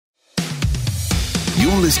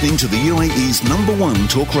You're listening to the UAE's #1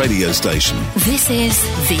 talk radio station. This is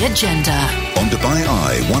The Agenda On Dubai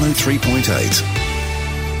Eye 103.8.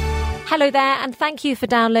 Hello there, and thank you for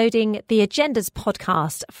downloading The Agenda's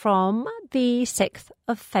podcast from the 6th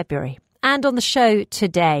of February. And on the show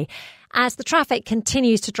today, as the traffic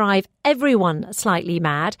continues to drive everyone slightly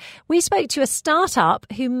mad, we spoke to a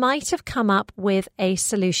startup who might have come up with a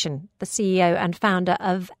solution. The CEO and founder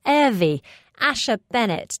of Airvi, Asha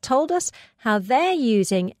Bennett, told us how they're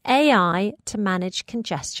using AI to manage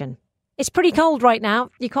congestion. It's pretty cold right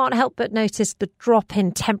now. You can't help but notice the drop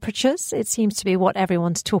in temperatures. It seems to be what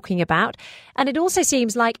everyone's talking about. And it also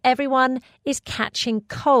seems like everyone is catching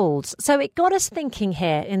colds. So it got us thinking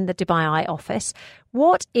here in the Dubai Eye office,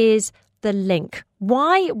 what is the link?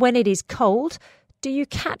 Why, when it is cold, do you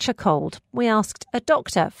catch a cold? We asked a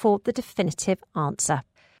doctor for the definitive answer.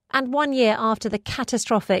 And 1 year after the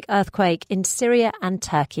catastrophic earthquake in Syria and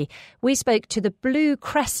Turkey, we spoke to the Blue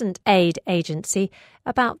Crescent Aid Agency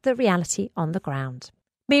about the reality on the ground.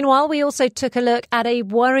 Meanwhile, we also took a look at a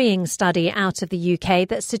worrying study out of the UK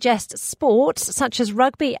that suggests sports such as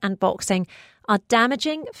rugby and boxing are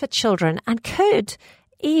damaging for children and could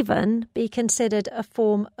even be considered a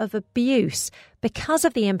form of abuse because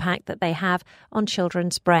of the impact that they have on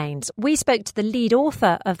children's brains. We spoke to the lead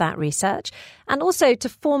author of that research and also to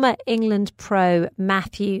former England pro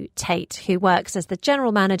Matthew Tate, who works as the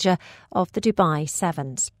general manager of the Dubai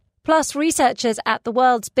Sevens. Plus, researchers at the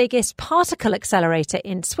world's biggest particle accelerator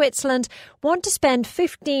in Switzerland want to spend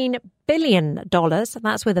 $15 billion,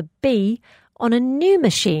 that's with a B, on a new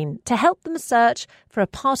machine to help them search for a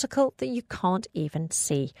particle that you can't even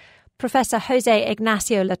see. Professor Jose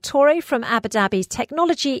Ignacio Latorre from Abu Dhabi's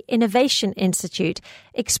Technology Innovation Institute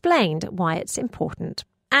explained why it's important.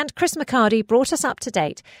 And Chris McCarty brought us up to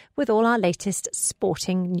date with all our latest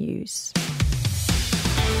sporting news.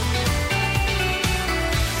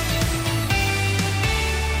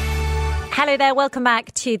 Hello there, welcome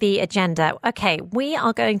back to The Agenda. Okay, we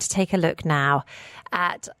are going to take a look now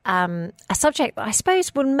at a subject that I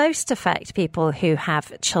suppose will most affect people who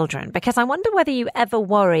have children, because I wonder whether you ever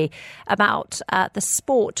worry about the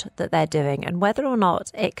sport that they're doing and whether or not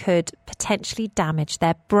it could potentially damage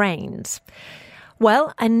their brains.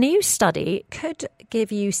 Well, a new study could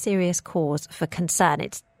give you serious cause for concern.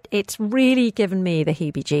 It's really given me the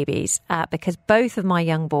heebie-jeebies because both of my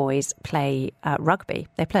young boys play rugby.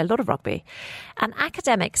 They play a lot of rugby. And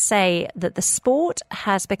academics say that the sport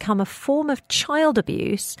has become a form of child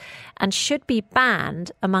abuse and should be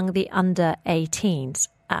banned among the under 18s.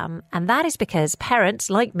 And that is because parents,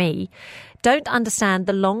 like me, don't understand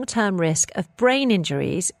the long-term risk of brain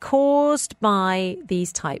injuries caused by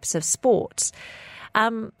these types of sports.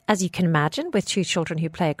 As you can imagine, with two children who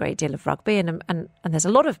play a great deal of rugby, and there's a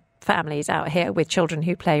lot of families out here with children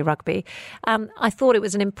who play rugby, I thought it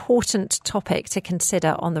was an important topic to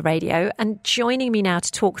consider on the radio. And joining me now to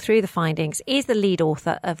talk through the findings is the lead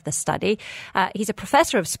author of the study. He's a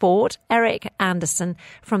professor of sport, Eric Anderson,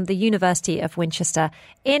 from the University of Winchester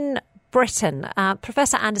in Britain.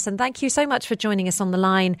 Professor Anderson, thank you so much for joining us on the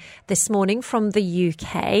line this morning from the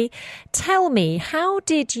UK. Tell me, how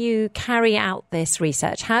did you carry out this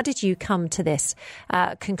research? How did you come to this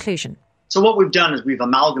conclusion? So what we've done is we've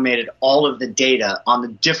amalgamated all of the data on the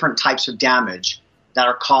different types of damage that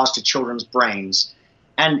are caused to children's brains.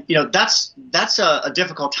 And, that's a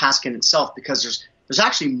difficult task in itself because there's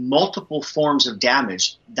actually multiple forms of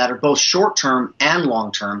damage that are both short-term and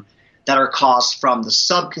long-term that are caused from the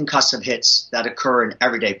subconcussive hits that occur in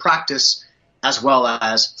everyday practice, as well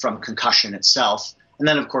as from concussion itself. And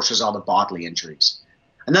then, of course, there's all the bodily injuries.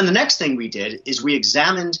 And then the next thing we did is we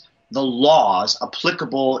examined the laws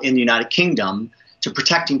applicable in the United Kingdom to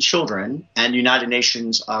protecting children and United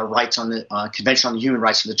Nations rights on the Convention on the Human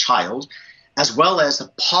Rights of the Child, as well as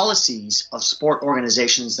the policies of sport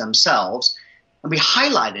organizations themselves. And we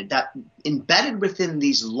highlighted that embedded within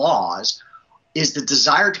these laws is the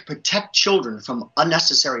desire to protect children from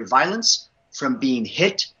unnecessary violence, from being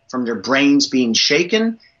hit, from their brains being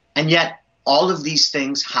shaken, and yet all of these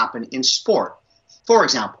things happen in sport. For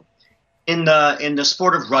example, in the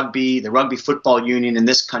sport of rugby, the Rugby Football Union in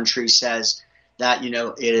this country says that,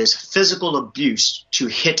 it is physical abuse to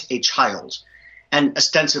hit a child. And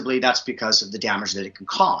ostensibly that's because of the damage that it can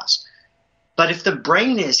cause. But if the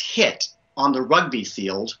brain is hit on the rugby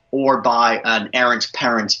field or by an errant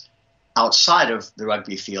parent outside of the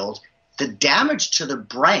rugby field, the damage to the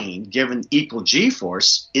brain given equal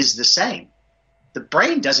G-force is the same. The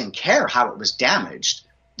brain doesn't care how it was damaged.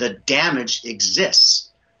 The damage exists.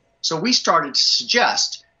 So we started to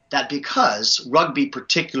suggest that because rugby,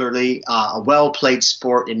 particularly a well-played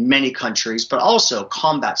sport in many countries, but also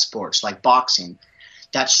combat sports like boxing,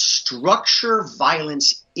 that structure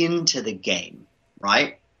violence into the game,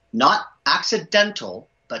 right? Not accidental,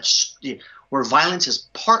 but where violence is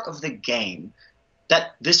part of the game,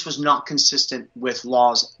 that this was not consistent with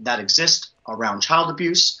laws that exist around child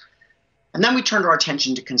abuse. And then we turned our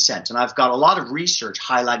attention to consent. And I've got a lot of research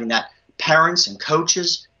highlighting that parents and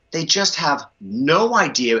coaches, they just have no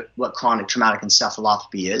idea what chronic traumatic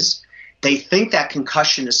encephalopathy is. They think that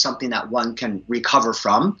concussion is something that one can recover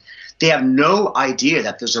from. They have no idea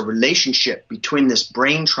that there's a relationship between this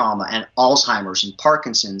brain trauma and Alzheimer's and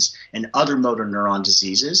Parkinson's and other motor neuron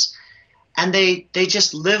diseases. And they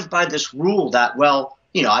just live by this rule that, well,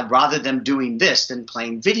 I'd rather them doing this than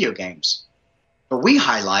playing video games. But we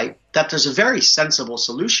highlight that there's a very sensible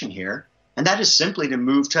solution here, and that is simply to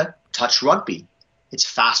move to touch rugby. It's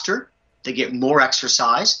faster, they get more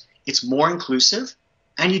exercise, it's more inclusive,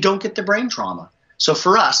 and you don't get the brain trauma. So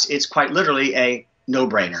for us, it's quite literally a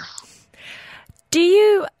no-brainer.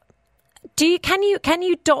 Can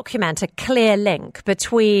you document a clear link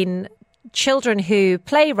between children who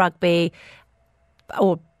play rugby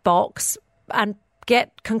or box and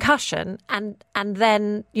get concussion and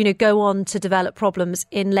then go on to develop problems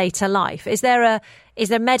in later life? Is there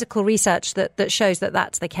medical research that shows that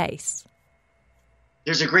that's the case?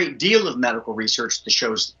 There's a great deal of medical research that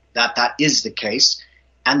shows that that is the case.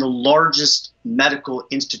 And the largest medical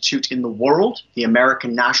institute in the world, the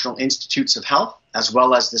American National Institutes of Health, as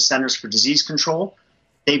well as the Centers for Disease Control,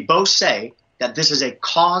 they both say that this is a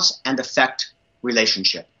cause and effect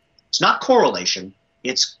relationship. It's not correlation,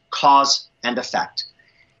 it's cause and effect.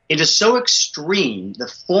 It is so extreme, the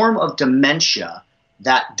form of dementia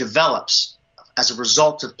that develops as a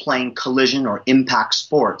result of playing collision or impact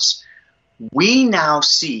sports. We now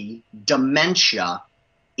see dementia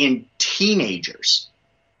in teenagers,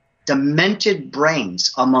 demented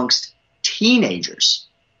brains amongst teenagers.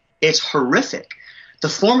 It's horrific. The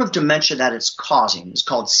form of dementia that it's causing is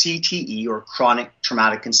called CTE, or chronic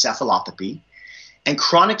traumatic encephalopathy. And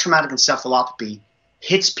chronic traumatic encephalopathy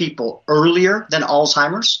hits people earlier than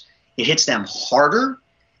Alzheimer's. It hits them harder,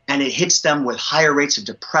 and it hits them with higher rates of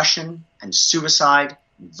depression and suicide,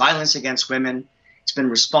 and violence against women. It's been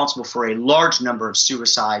responsible for a large number of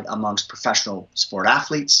suicide amongst professional sport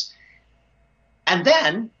athletes. And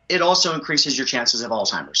then it also increases your chances of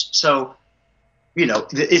Alzheimer's. So,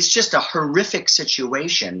 it's just a horrific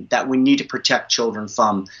situation that we need to protect children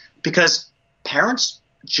from, because parents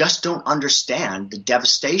just don't understand the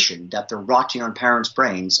devastation that they're rotting on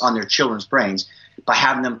their children's brains by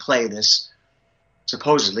having them play this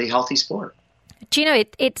supposedly healthy sport. Do you know,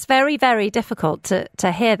 it's very, very difficult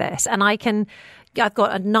to hear this. And I've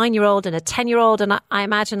got a 9-year-old and a 10-year-old, and I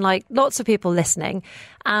imagine, like lots of people listening,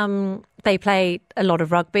 they play a lot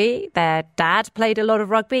of rugby. Their dad played a lot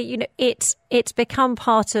of rugby. It's become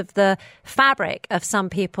part of the fabric of some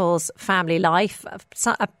people's family life, of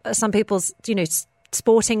some people's,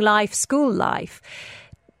 sporting life, school life.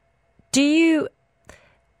 Do you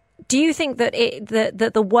think that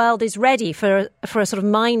that the world is ready for a sort of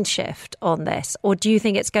mind shift on this, or do you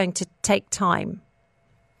think it's going to take time?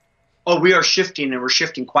 Oh, we are shifting, and we're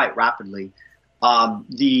shifting quite rapidly.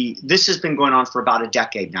 This has been going on for about a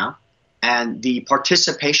decade now, and the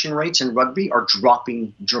participation rates in rugby are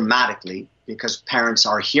dropping dramatically because parents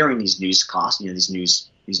are hearing these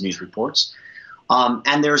these news reports.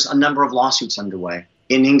 And there's a number of lawsuits underway.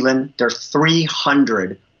 In England, there are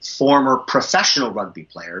 300 former professional rugby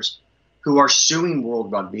players who are suing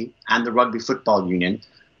World Rugby and the Rugby Football Union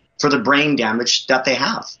for the brain damage that they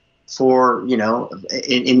have, for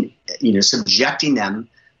subjecting them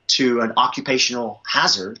to an occupational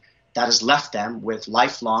hazard that has left them with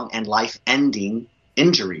lifelong and life-ending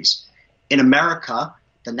injuries. In America,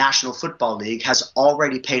 the National Football League has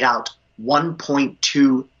already paid out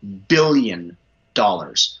 $1.2 billion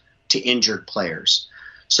to injured players.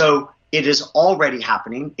 So it is already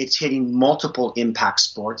happening. It's hitting multiple impact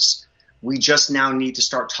sports. We just now need to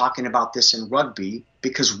start talking about this in rugby,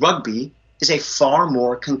 because rugby is a far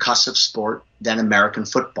more concussive sport than American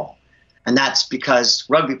football. And that's because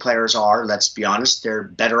rugby players are, let's be honest, they're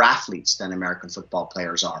better athletes than American football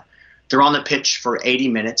players are. They're on the pitch for 80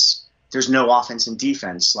 minutes. There's no offense and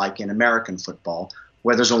defense like in American football,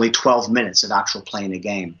 where there's only 12 minutes of actual play in a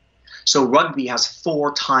game. So rugby has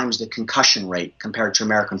 4 times the concussion rate compared to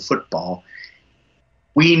American football.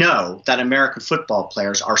 We know that American football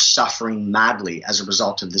players are suffering madly as a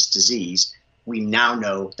result of this disease. We now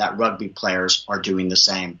know that rugby players are doing the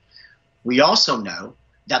same. We also know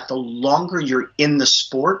that the longer you're in the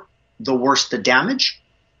sport, the worse the damage.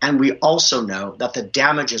 And we also know that the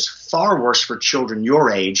damage is far worse for children your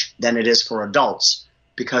age than it is for adults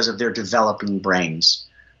because of their developing brains.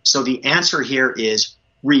 So the answer here is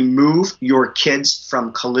remove your kids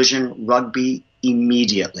from collision rugby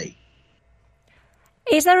immediately.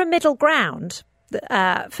 Is there a middle ground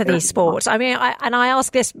for these sports? I mean, I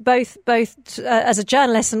ask this both as a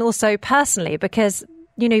journalist and also personally, because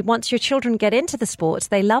once your children get into the sports,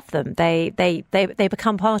 they love them. They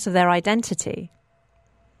become part of their identity.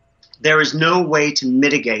 There is no way to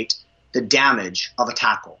mitigate the damage of a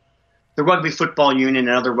tackle. The Rugby Football Union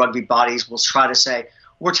and other rugby bodies will try to say,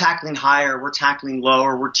 we're tackling higher, we're tackling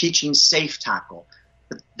lower, we're teaching safe tackle.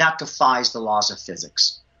 But that defies the laws of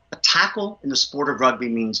physics. A tackle in the sport of rugby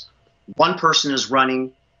means one person is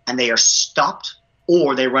running and they are stopped,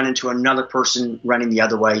 or they run into another person running the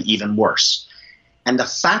other way, even worse. And the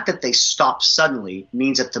fact that they stop suddenly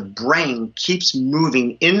means that the brain keeps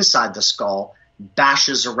moving inside the skull,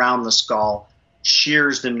 bashes around the skull,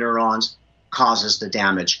 shears the neurons, causes the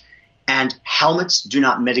damage. And helmets do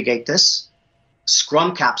not mitigate this.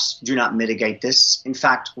 Scrum caps do not mitigate this. In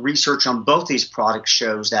fact, research on both these products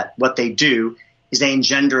shows that what they do is they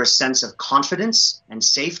engender a sense of confidence and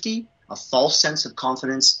safety, a false sense of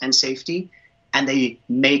confidence and safety, and they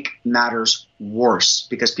make matters worse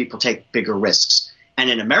because people take bigger risks. And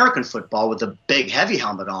in American football, with a big, heavy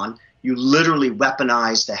helmet on, you literally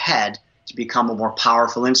weaponize the head to become a more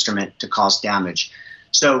powerful instrument to cause damage.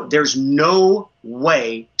 So there's no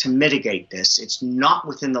way to mitigate this. It's not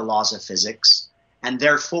within the laws of physics, and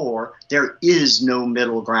therefore there is no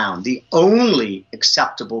middle ground. The only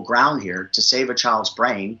acceptable ground here to save a child's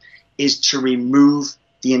brain is to remove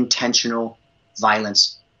the intentional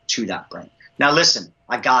violence to that brain. Now listen,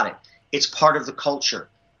 I got it. It's part of the culture.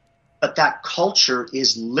 But that culture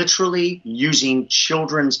is literally using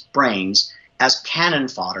children's brains as cannon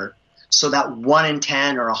fodder so that 1 in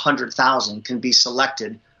 10 or 100,000 can be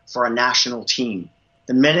selected for a national team.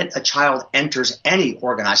 The minute a child enters any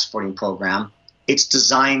organized sporting program, it's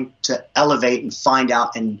designed to elevate and find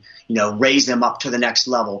out and raise them up to the next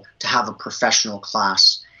level to have a professional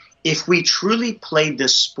class. If we truly played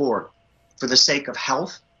this sport for the sake of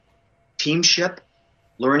health, teamship,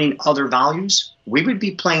 learning other values, we would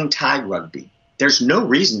be playing tag rugby. There's no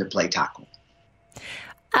reason to play tackle.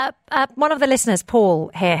 One of the listeners, Paul,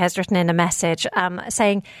 here has written in a message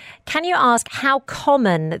saying, can you ask how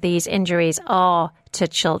common these injuries are to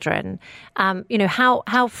children?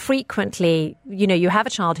 How frequently, you have a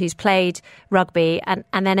child who's played rugby and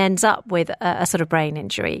then ends up with a sort of brain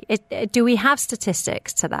injury. Do we have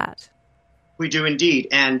statistics to that? We do indeed.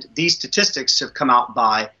 And these statistics have come out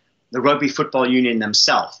by the Rugby Football Union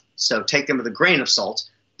themselves. So take them with a grain of salt.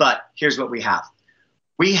 But here's what we have.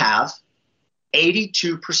 We have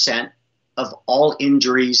 82% of all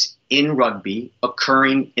injuries in rugby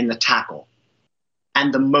occurring in the tackle.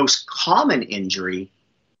 And the most common injury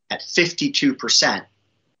at 52%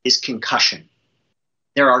 is concussion.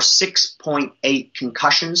 There are 6.8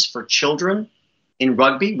 concussions for children in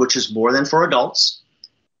rugby, which is more than for adults.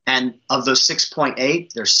 And of those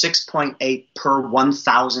 6.8, there's 6.8 per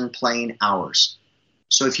 1,000 playing hours.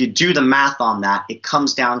 So if you do the math on that, it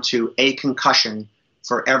comes down to a concussion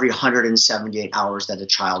for every 178 hours that a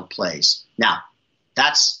child plays. Now,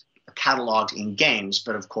 that's cataloged in games,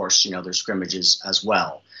 but of course, there's scrimmages as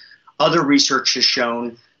well. Other research has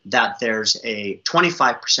shown that there's a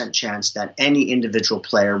 25% chance that any individual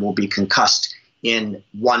player will be concussed in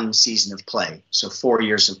one season of play. So 4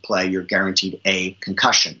 years of play, you're guaranteed a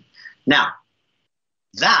concussion. Now,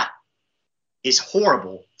 that is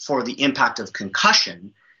horrible for the impact of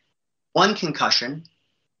concussion. One concussion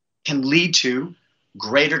can lead to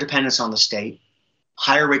greater dependence on the state,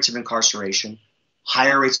 higher rates of incarceration,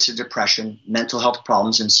 higher rates of depression, mental health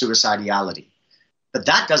problems, and suicidality. But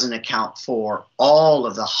that doesn't account for all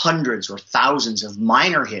of the hundreds or thousands of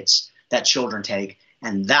minor hits that children take,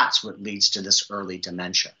 and that's what leads to this early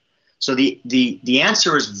dementia. So the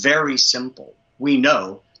answer is very simple. We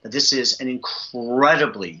know that this is an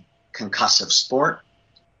incredibly concussive sport.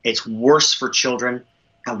 It's worse for children,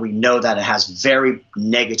 and we know that it has very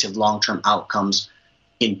negative long-term outcomes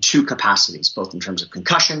in two capacities, both in terms of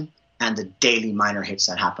concussion and the daily minor hits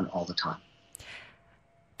that happen all the time.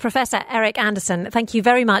 Professor Eric Anderson, thank you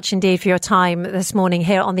very much indeed for your time this morning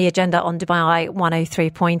here on The Agenda on Dubai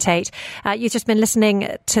 103.8. You've just been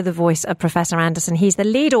listening to the voice of Professor Anderson. He's the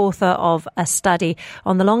lead author of a study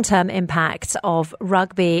on the long-term impact of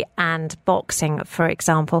rugby and boxing, for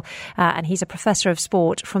example. And he's a professor of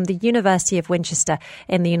sport from the University of Winchester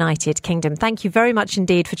in the United Kingdom. Thank you very much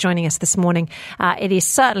indeed for joining us this morning. It has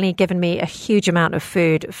certainly given me a huge amount of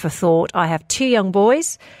food for thought. I have 2 young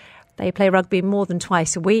boys. They play rugby more than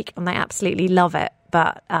twice a week and they absolutely love it.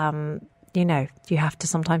 But you have to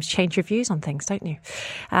sometimes change your views on things, don't you?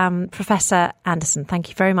 Professor Anderson, thank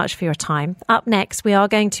you very much for your time. Up next, we are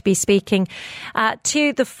going to be speaking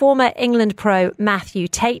to the former England pro Matthew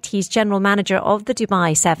Tate. He's general manager of the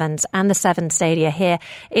Dubai Sevens and the Seven Stadia here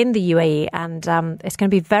in the UAE. And it's going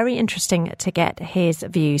to be very interesting to get his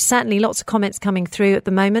views. Certainly lots of comments coming through at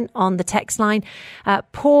the moment on the text line.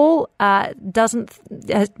 Paul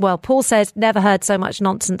Paul says, never heard so much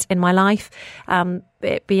nonsense in my life.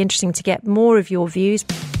 It'd be interesting to get more of your views.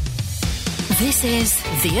 This is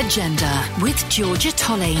The Agenda with Georgia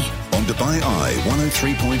Tolley. On Dubai Eye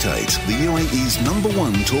 103.8, the UAE's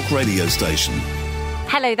 #1 talk radio station.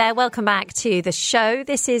 Hello there, welcome back to the show.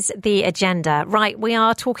 This is The Agenda. Right, we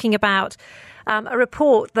are talking about a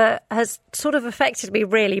report that has sort of affected me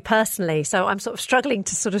really personally. So I'm sort of struggling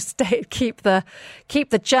to sort of keep the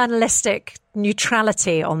journalistic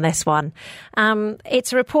neutrality on this one.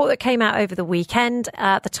 It's a report that came out over the weekend.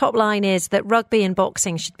 The top line is that rugby and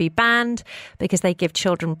boxing should be banned because they give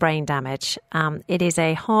children brain damage. It is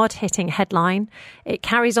a hard-hitting headline. It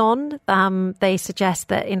carries on. They suggest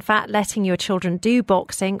that, in fact, letting your children do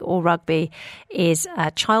boxing or rugby is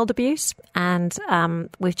child abuse. And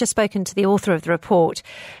we've just spoken to the author of the report,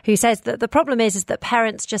 who says that the problem is that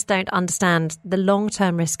parents just don't understand the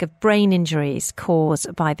long-term risk of brain injuries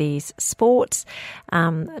caused by these sports.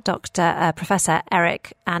 Professor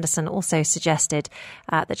Eric Anderson also suggested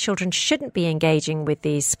that children shouldn't be engaging with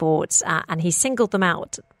these sports, and he singled them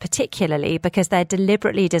out particularly because they're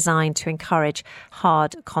deliberately designed to encourage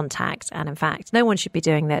hard contact. And in fact, no one should be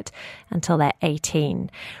doing that until they're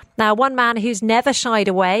 18. Now, one man who's never shied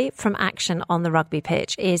away from action on the rugby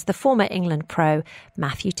pitch is the former England pro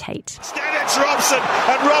Matthew Tate. Instead it's Robson,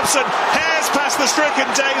 and Robson hairs past the stricken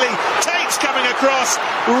Daly. Tate's coming across.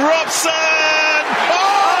 Robson!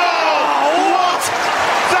 Oh! What?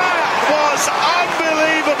 That was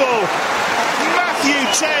unbelievable. Matthew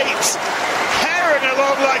Tate herring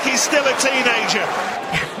along like he's still a teenager.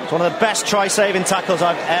 It's one of the best try-saving tackles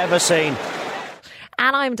I've ever seen.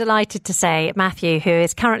 And I'm delighted to say Matthew, who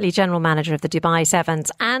is currently General Manager of the Dubai Sevens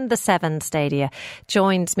and the Seven Stadia,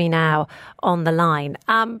 joins me now on the line.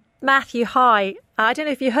 Matthew, hi. I don't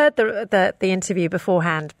know if you heard the interview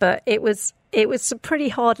beforehand, but it was some pretty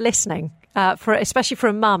hard listening, especially for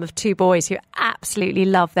a mum of two boys who absolutely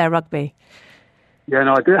love their rugby. Yeah,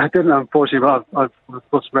 no, I didn't, unfortunately, but I've of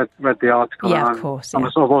course read the article. Yeah, of course. Yeah. I'm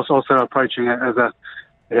sort of also approaching it as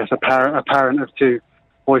a parent of two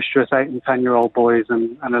boisterous 8 and 10-year-old boys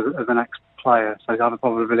and as an ex-player. So I have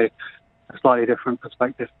probably a slightly different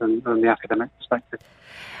perspective than the academic perspective.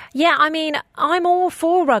 Yeah, I mean, I'm all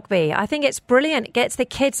for rugby. I think it's brilliant. It gets the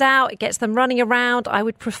kids out. It gets them running around. I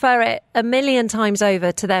would prefer it a million times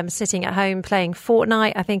over to them sitting at home playing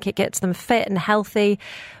Fortnite. I think it gets them fit and healthy.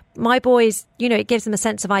 My boys, it gives them a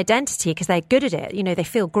sense of identity because they're good at it. They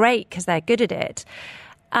feel great because they're good at it.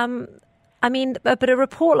 I mean, but a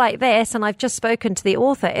report like this, and I've just spoken to the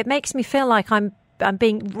author, it makes me feel like I'm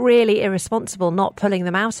being really irresponsible not pulling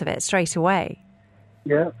them out of it straight away.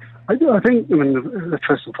 Yeah, I think, the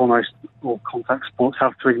first and foremost, all contact sports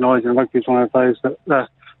have to acknowledge, and rugby is one of those, that they're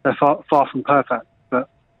far from perfect. But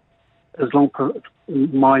as long as,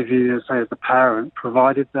 my view as a parent,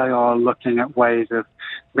 provided they are looking at ways of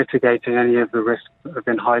mitigating any of the risks that have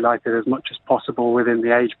been highlighted as much as possible within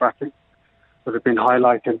the age bracket that have been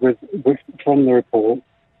highlighted from the report,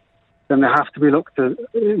 then they have to be looked at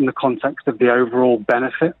in the context of the overall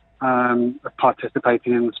benefit of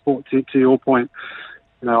participating in the sport. To your point,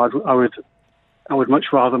 I would much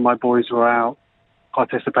rather my boys were out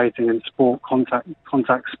participating in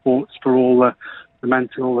contact sports for all the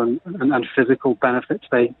mental and physical benefits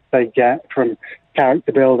they get from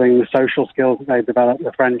character building, the social skills that they develop,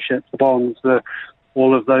 the friendships, the bonds,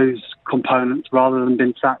 all of those components, rather than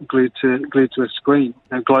being sat glued to a screen.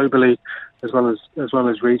 Globally, as well as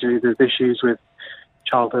regionally, there's issues with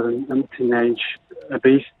childhood and teenage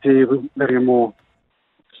obesity, living a more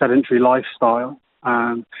sedentary lifestyle.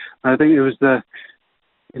 And I think it was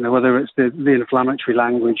whether it's the inflammatory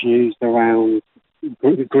language used around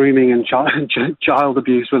grooming and child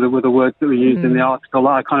abuse were the words that were used in the article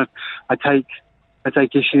that I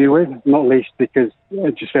take issue with, not least because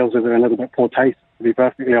it just feels as though they're a little bit poor taste, to be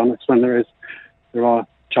perfectly honest, when there are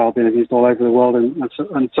child being abused all over the world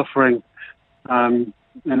and suffering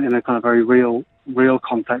in a kind of very real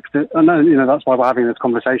context. And that's why we're having this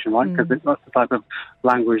conversation, right? Because that's the type of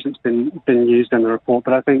language that's been used in the report.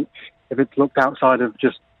 But I think if it's looked outside of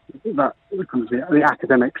just that kind of the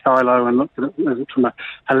academic silo and looked at it from a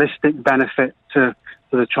holistic benefit to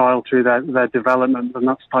the child through their development, then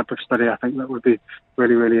that's the type of study I think that would be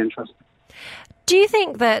really, really interesting. Do you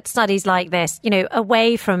think that studies like this,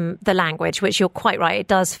 away from the language, which you're quite right, it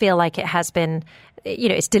does feel like it has been,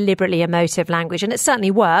 it's deliberately emotive language, and it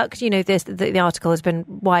certainly worked. The article has been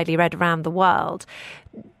widely read around the world.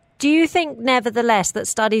 Do you think, nevertheless, that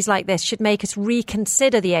studies like this should make us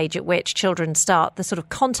reconsider the age at which children start the sort of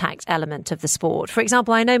contact element of the sport? For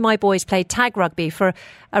example, I know my boys played tag rugby for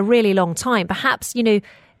a really long time. Perhaps,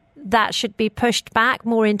 that should be pushed back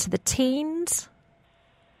more into the teens?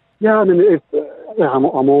 Yeah, I mean, I'm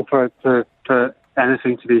all for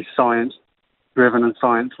anything to be science-driven and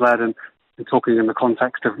science-led. And talking in the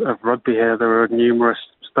context of rugby here, there are numerous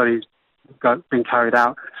studies being carried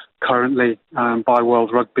out currently by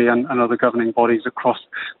World Rugby and other governing bodies across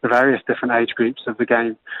the various different age groups of the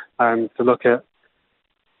game to look at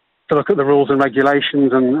the rules and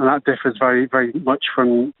regulations, and that differs very, very much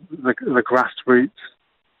from the grassroots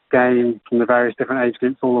game, from the various different age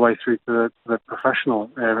groups all the way through to the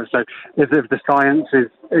professional era. So if the science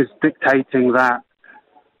is dictating that,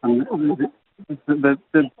 and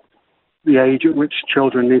the age at which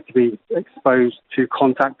children need to be exposed to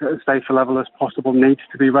contact at as safe a level as possible needs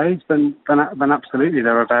to be raised, then absolutely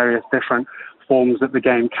there are various different forms that the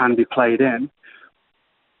game can be played in.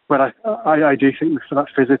 But I do think that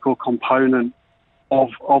physical component of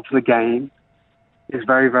the game is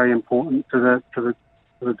very, very important to the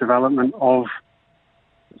development of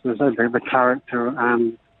the character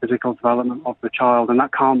and physical development of the child, and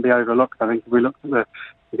that can't be overlooked. I think if we look at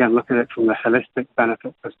it from the holistic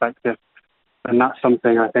benefit perspective, and that's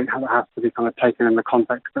something I think that has to be kind of taken in the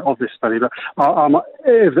context of this study. But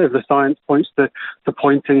if the science points to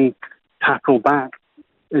pointing tackle back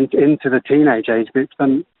into the teenage age groups,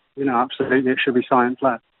 then absolutely it should be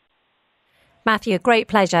science-led. Matthew, a great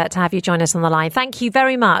pleasure to have you join us on the line. Thank you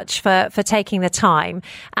very much for taking the time.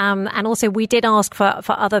 And also, we did ask for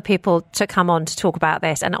other people to come on to talk about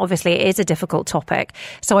this. And obviously, it is a difficult topic.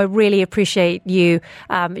 So I really appreciate you.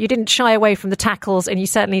 You didn't shy away from the tackles, and you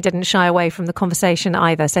certainly didn't shy away from the conversation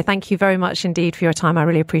either. So thank you very much indeed for your time. I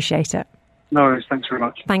really appreciate it. No worries, thanks very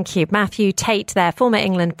much. Thank you. Matthew Tate there, former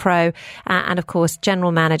England pro and, of course,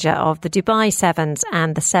 general manager of the Dubai Sevens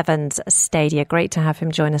and the Sevens Stadia. Great to have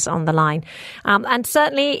him join us on the line. And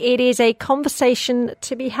certainly it is a conversation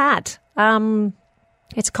to be had.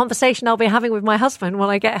 It's a conversation I'll be having with my husband when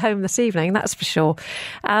I get home this evening, that's for sure.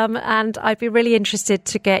 And I'd be really interested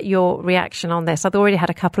to get your reaction on this. I've already had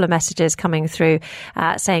a couple of messages coming through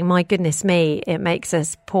saying, my goodness me, it makes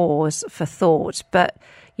us pause for thought. But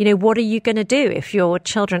what are you going to do if your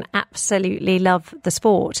children absolutely love the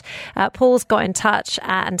sport? Paul's got in touch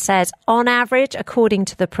and says, on average, according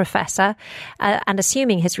to the professor, and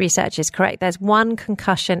assuming his research is correct, there's one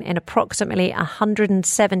concussion in approximately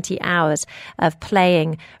 170 hours of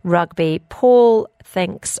playing rugby. Paul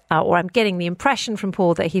thinks, or I'm getting the impression from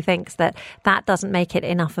Paul that he thinks that doesn't make it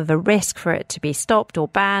enough of a risk for it to be stopped or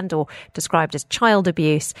banned or described as child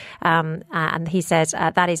abuse. And he says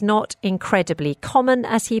that is not incredibly common,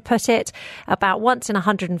 as he put it. About once in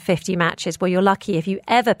 150 matches. Well, you're lucky if you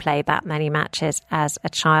ever play that many matches as a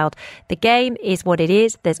child. The game is what it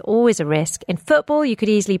is. There's always a risk. In football, you could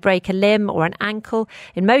easily break a limb or an ankle.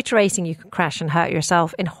 In motor racing, you could crash and hurt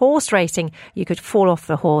yourself. In horse racing, you could fall off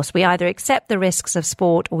the horse. We either accept the risks of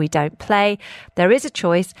sport or we don't play. There is a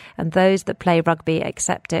choice, and those that play rugby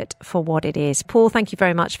accept it for what it is. Paul, thank you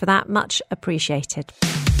very much for that. Much appreciated.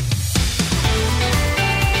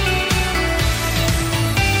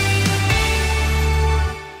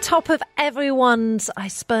 Top of everyone's, I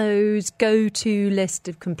suppose, go-to list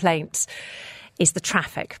of complaints is the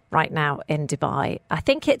traffic right now in Dubai. I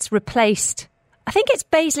think it's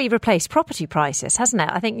basically replaced property prices, hasn't it?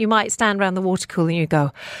 I think you might stand around the water cooler and you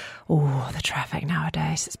go, oh, the traffic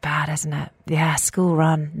nowadays, it's bad, isn't it? Yeah, school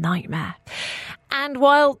run, nightmare. And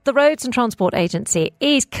while the Roads and Transport Agency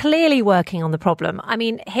is clearly working on the problem, I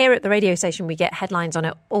mean, here at the radio station, we get headlines on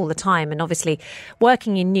it all the time. And obviously,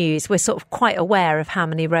 working in news, we're sort of quite aware of how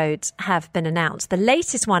many roads have been announced. The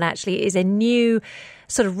latest one, actually, is a new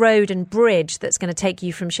sort of road and bridge that's going to take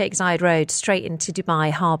you from Sheikh Zayed Road straight into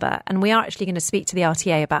Dubai Harbour. And we are actually going to speak to the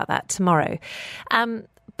RTA about that tomorrow.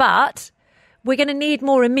 But we're going to need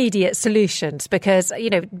more immediate solutions because,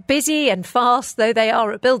 busy and fast though they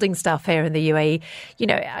are at building stuff here in the UAE,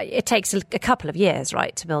 it takes a couple of years,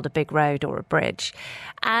 right, to build a big road or a bridge.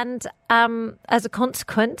 And as a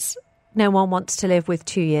consequence, no one wants to live with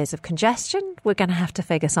 2 years of congestion. We're going to have to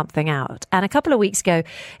figure something out. And a couple of weeks ago,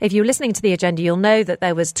 if you're listening to the agenda, you'll know that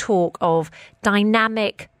there was talk of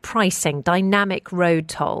dynamic pricing, dynamic road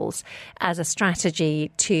tolls as a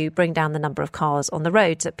strategy to bring down the number of cars on the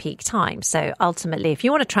roads at peak time. So ultimately, if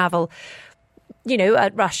you want to travel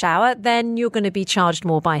at rush hour, then you're going to be charged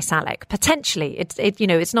more by SALIC. Potentially,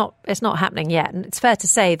 it's not happening yet, and it's fair to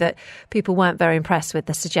say that people weren't very impressed with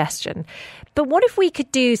the suggestion. But what if we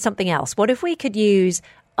could do something else? What if we could use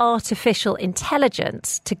artificial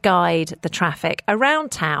intelligence to guide the traffic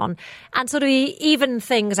around town and sort of even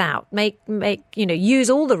things out, use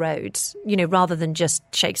all the roads, rather than just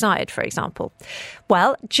Sheikh Zayed, for example?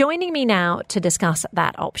 Well, joining me now to discuss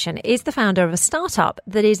that option is the founder of a startup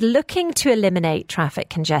that is looking to eliminate traffic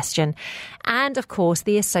congestion and, of course,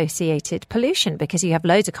 the associated pollution, because you have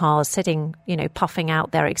loads of cars sitting, puffing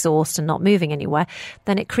out their exhaust and not moving anywhere.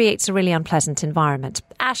 Then it creates a really unpleasant environment.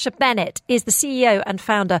 Asher Bennett is the CEO and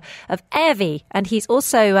founder of Airvi, and he's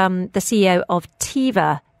also the CEO of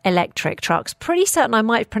Tiva electric trucks. Pretty certain I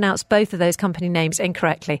might have pronounced both of those company names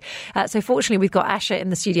incorrectly. So fortunately, we've got Asher in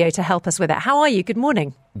the studio to help us with it. How are you? Good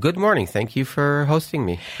morning. Good morning. Thank you for hosting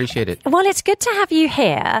me. Appreciate it. Well, it's good to have you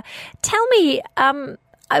here. Tell me,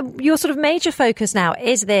 your sort of major focus now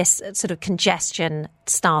is this sort of congestion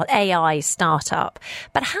AI startup.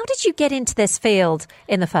 But how did you get into this field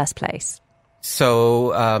in the first place?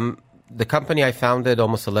 So the company I founded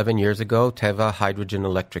almost 11 years ago, Teva Hydrogen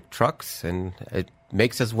Electric Trucks, and it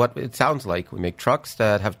makes us what it sounds like. We make trucks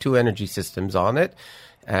that have 2 energy systems on it,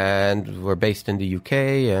 and we're based in the UK,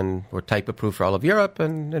 and we're type approved for all of Europe,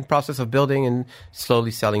 and in process of building and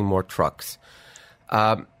slowly selling more trucks.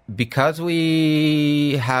 Because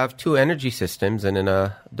we have 2 energy systems, and in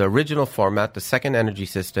the original format, the second energy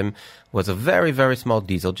system was a very, very small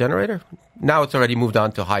diesel generator. Now it's already moved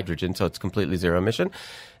on to hydrogen, so it's completely zero emission.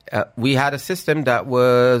 We had a system that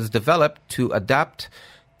was developed to adapt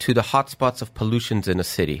to the hotspots of pollutions in a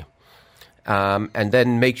city, and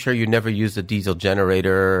then make sure you never use the diesel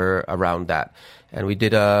generator around that. And we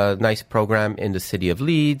did a nice program in the city of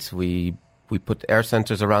Leeds. We put air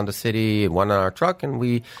sensors around the city, one on our truck, and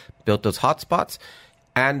we built those hotspots.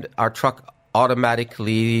 And our truck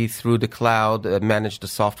automatically, through the cloud, managed the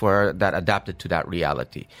software that adapted to that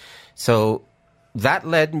reality. So that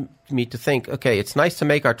led me to think, okay, it's nice to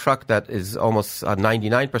make our truck that is almost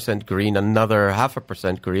 99% green, another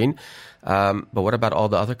 0.5% green, but what about all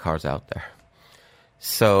the other cars out there?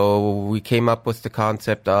 So we came up with the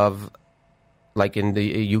concept of, like in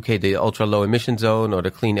the UK, the ultra low emission zone or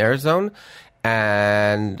the clean air zone,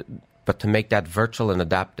 but to make that virtual and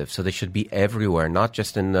adaptive. So they should be everywhere, not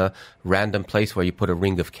just in the random place where you put a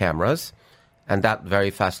ring of cameras. And that very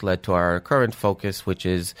fast led to our current focus, which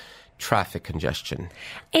is traffic congestion.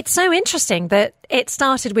 It's so interesting that it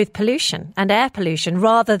started with pollution and air pollution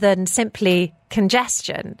rather than simply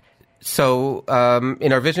congestion. So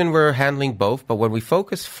in our vision, we're handling both. But when we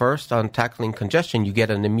focus first on tackling congestion, you get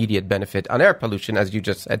an immediate benefit on air pollution, as you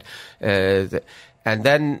just said. And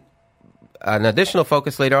then an additional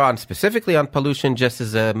focus later on, specifically on pollution, just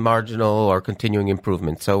as a marginal or continuing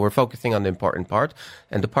improvement. So we're focusing on the important part,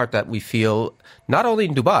 and the part that we feel not only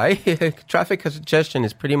in Dubai, traffic congestion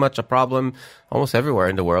is pretty much a problem almost everywhere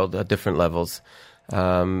in the world at different levels.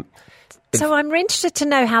 So I'm interested to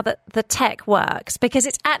know how the tech works, because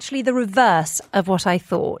it's actually the reverse of what I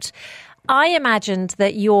thought. I imagined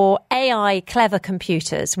that your AI clever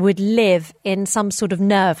computers would live in some sort of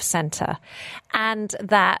nerve center and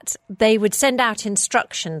that they would send out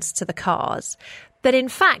instructions to the cars. But in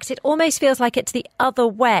fact, it almost feels like it's the other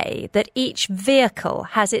way, that each vehicle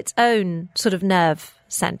has its own sort of nerve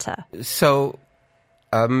center. So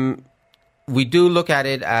we do look at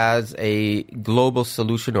it as a global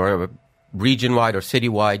solution or a region-wide or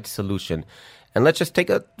city-wide solution. And let's just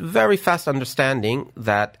take a very fast understanding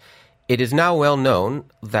that it is now well known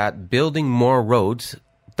that building more roads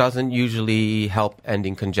doesn't usually help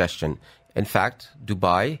ending congestion. In fact,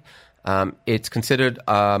 Dubai, it's considered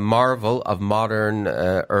a marvel of modern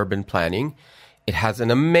urban planning. It has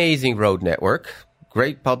an amazing road network,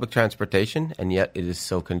 great public transportation, and yet it is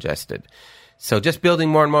so congested. So just building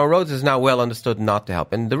more and more roads is now well understood not to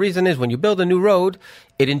help. And the reason is when you build a new road,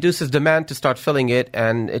 it induces demand to start filling it,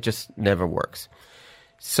 and it just never works.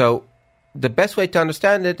 So the best way to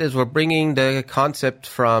understand it is we're bringing the concept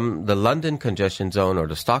from the London congestion zone or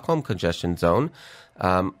the Stockholm congestion zone,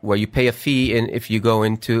 where you pay a fee in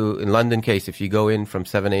London case, if you go in from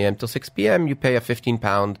 7 a.m. till 6 p.m., you pay a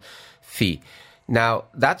 £15 fee. Now,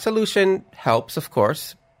 that solution helps, of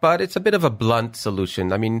course, but it's a bit of a blunt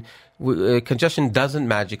solution. I mean, congestion doesn't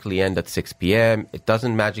magically end at 6 p.m. It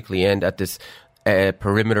doesn't magically end at this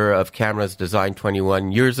perimeter of cameras designed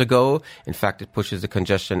 21 years ago. In fact, it pushes the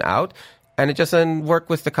congestion out. And it doesn't work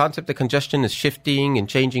with the concept that congestion is shifting and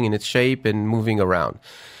changing in its shape and moving around.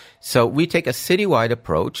 So we take a citywide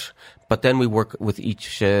approach, but then we work with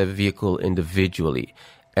each vehicle individually.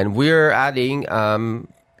 And we're adding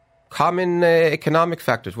common economic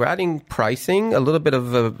factors. We're adding pricing, a little bit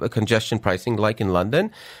of congestion pricing like in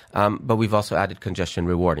London, but we've also added congestion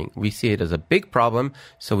rewarding. We see it as a big problem,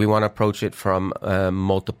 so we want to approach it from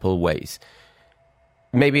multiple ways.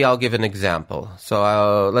 Maybe I'll give an example.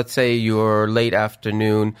 So let's say you're late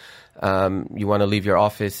afternoon, you want to leave your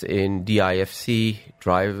office in DIFC,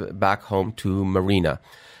 drive back home to Marina.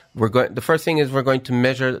 The first thing is we're going to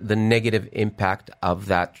measure the negative impact of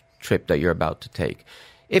that trip that you're about to take.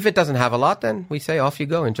 If it doesn't have a lot, then we say, off you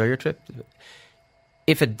go, enjoy your trip.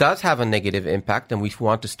 If it does have a negative impact, then we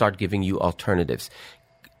want to start giving you alternatives.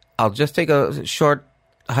 I'll just take a short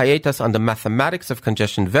hiatus on the mathematics of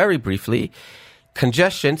congestion very briefly.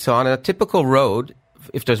 Congestion, so on a typical road,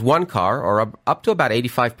 if there's one car or up to about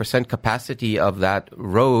 85% capacity of that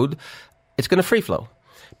road, it's going to free flow.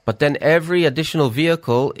 But then every additional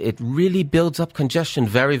vehicle, it really builds up congestion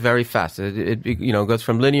very, very fast. It goes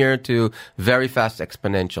from linear to very fast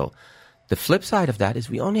exponential. The flip side of that is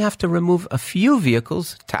we only have to remove a few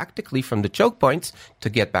vehicles tactically from the choke points to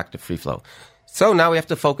get back to free flow. So now we have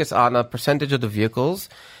to focus on a percentage of the vehicles,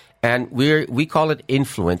 and we call it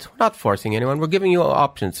influence. We're not forcing anyone. We're giving you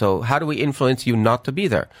options. So how do we influence you not to be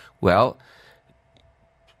there? Well,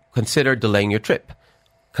 consider delaying your trip.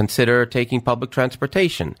 Consider taking public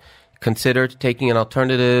transportation. Consider taking an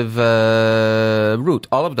alternative route.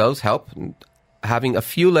 All of those help. Having a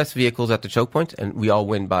few less vehicles at the choke point, and we all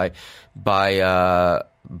win by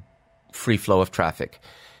free flow of traffic.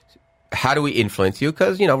 How do we influence you?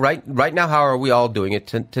 Because, right now, how are we all doing it?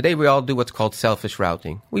 Today, we all do what's called selfish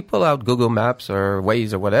routing. We pull out Google Maps or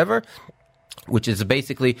Waze or whatever, which is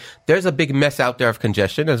basically, there's a big mess out there of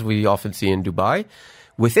congestion, as we often see in Dubai.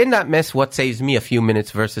 Within that mess, what saves me a few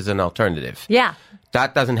minutes versus an alternative? Yeah.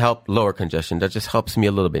 That doesn't help lower congestion. That just helps me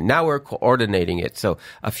a little bit. Now we're coordinating it. So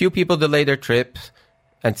a few people delay their trips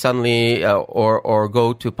and suddenly, or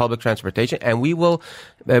go to public transportation, and we will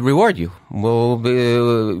reward you. We'll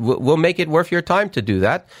make it worth your time to do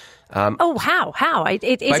that. How? By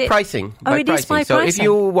pricing. By pricing. So if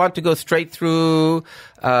you want to go straight through,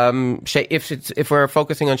 if we're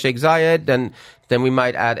focusing on Sheikh Zayed, then we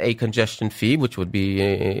might add a congestion fee, which would be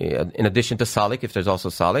in addition to Salik, if there's also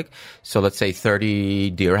Salik. So let's say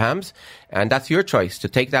 30 dirhams, and that's your choice to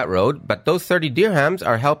take that road. But those 30 dirhams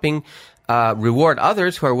are helping reward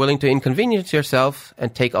others who are willing to inconvenience yourself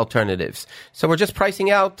and take alternatives. So we're just pricing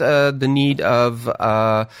out the need of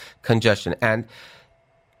congestion. And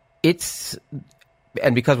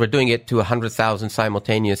because we're doing it to 100,000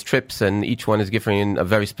 simultaneous trips and each one is giving a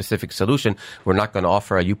very specific solution, we're not going to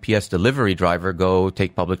offer a UPS delivery driver go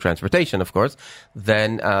take public transportation, of course.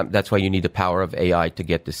 Then that's why you need the power of AI to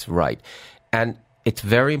get this right. And it's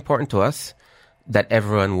very important to us that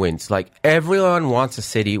everyone wins. Like, everyone wants a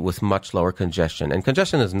city with much lower congestion. And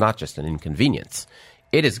congestion is not just an inconvenience.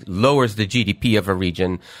 It lowers the GDP of a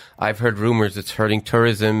region. I've heard rumors it's hurting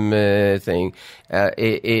tourism thing.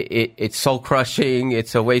 It's soul crushing.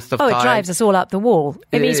 It's a waste of time. It drives us all up the wall.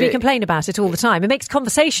 It means we complain about it all the time. It makes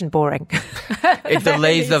conversation boring. It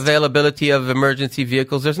delays the availability of emergency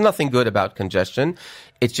vehicles. There's nothing good about congestion.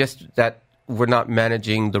 It's just that we're not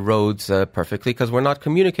managing the roads perfectly because we're not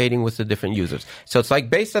communicating with the different users. So it's like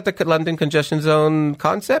based at the London congestion zone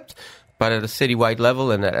concept, but at a citywide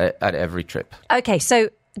level and at every trip. Okay, so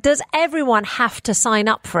does everyone have to sign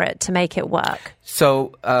up for it to make it work?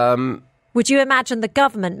 So, would you imagine the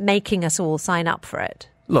government making us all sign up for it?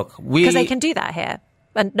 Look, because they can do that here,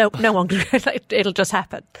 and no one, it'll just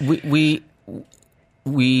happen.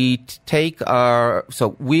 We take our,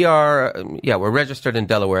 so we're registered in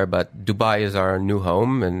Delaware, but Dubai is our new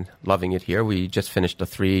home and loving it here. We just finished a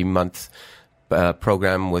 3-month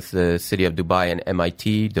program with the city of Dubai and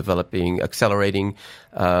MIT, accelerating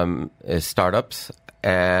startups.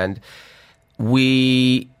 And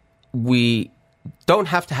we don't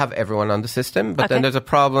have to have everyone on the system, but then there's a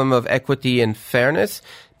problem of equity and fairness.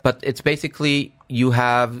 But it's basically you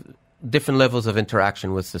have different levels of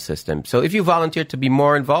interaction with the system. So if you volunteer to be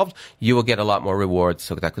more involved, you will get a lot more rewards.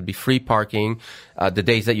 So that could be free parking. The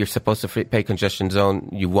days that you're supposed to pay congestion zone,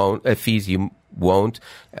 you won't, fees, you won't,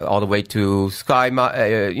 all the way to Sky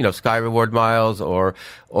reward miles or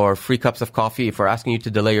free cups of coffee. If we're asking you to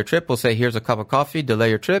delay your trip, we'll say, here's a cup of coffee, delay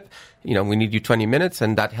your trip. We need you 20 minutes,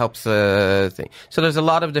 and that helps thing. So there's a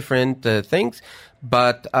lot of different things,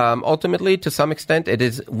 but ultimately, to some extent,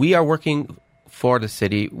 we are working for the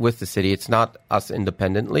city, with the city. It's not us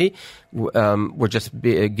independently. We're just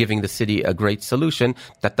giving the city a great solution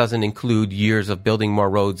that doesn't include years of building more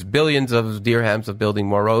roads, billions of dirhams of building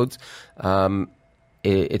more roads.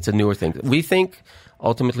 It's a newer thing. We think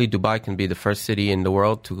ultimately Dubai can be the first city in the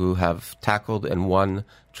world to have tackled and won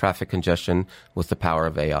traffic congestion with the power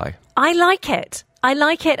of AI. I like it. I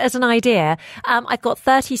like it as an idea. I've got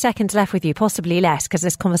 30 seconds left with you, possibly less, because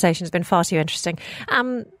this conversation has been far too interesting.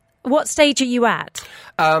 What stage are you at?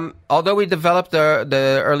 Although we developed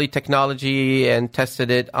the early technology and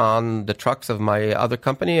tested it on the trucks of my other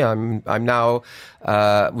company, I'm now,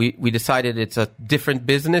 we decided it's a different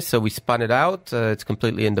business, so we spun it out. It's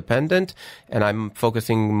completely independent, and I'm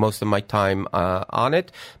focusing most of my time on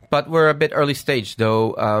it. But we're a bit early stage,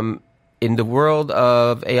 though. In the world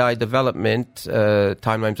of AI development,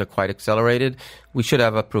 timelines are quite accelerated. We should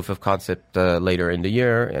have a proof of concept later in the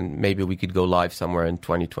year, and maybe we could go live somewhere in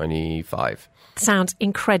 2025. Sounds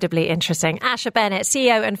incredibly interesting. Asher Bennett,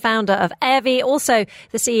 CEO and founder of Airvee, also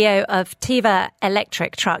the CEO of Teva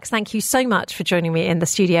Electric Trucks. Thank you so much for joining me in the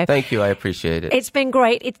studio. Thank you. I appreciate it. It's been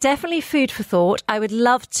great. It's definitely food for thought. I would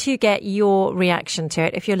love to get your reaction to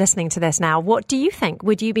it if you're listening to this now. What do you think?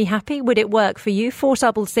 Would you be happy? Would it work for you?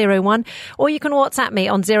 4001. Or you can WhatsApp me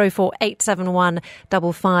on 04871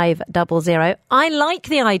 5500. I like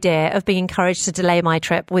the idea of being encouraged to delay my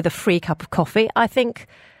trip with a free cup of coffee. I think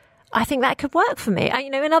that could work for me.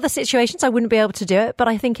 In other situations, I wouldn't be able to do it, but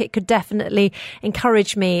I think it could definitely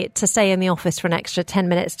encourage me to stay in the office for an extra 10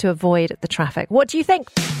 minutes to avoid the traffic. What do you think?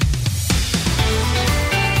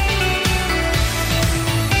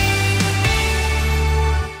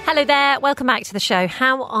 Hello there. Welcome back to the show.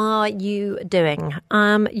 How are you doing?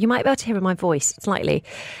 You might be able to hear in my voice slightly.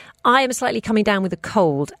 I am slightly coming down with a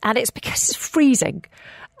cold, and it's because it's freezing.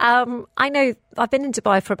 I know I've been in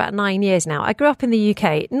Dubai for about 9 years now. I grew up in the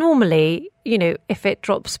UK. Normally, if it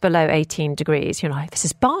drops below 18 degrees, you're like, this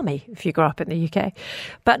is balmy if you grew up in the UK.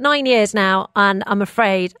 But 9 years now, and I'm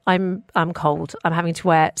afraid I'm cold. I'm having to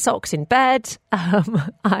wear socks in bed.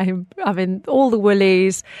 I'm in all the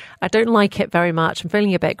woolies. I don't like it very much. I'm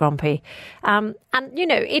feeling a bit grumpy.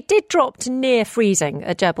 It did drop to near freezing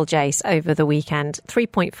at Jebel Jais over the weekend,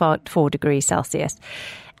 3.4 degrees Celsius.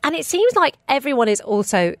 And it seems like everyone is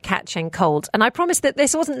also catching cold. And I promise that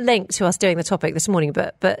this wasn't linked to us doing the topic this morning,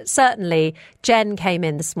 but certainly Jen came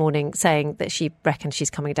in this morning saying that she reckons she's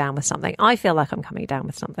coming down with something. I feel like I'm coming down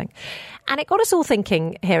with something. And it got us all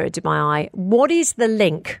thinking here at Dubai Eye, what is the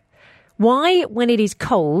link? Why, when it is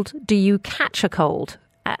cold, do you catch a cold?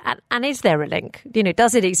 And is there a link?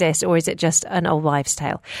 Does it exist, or is it just an old wives'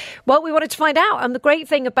 tale? Well, we wanted to find out. And the great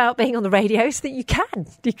thing about being on the radio is that you can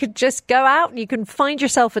just go out and you can find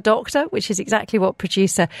yourself a doctor, which is exactly what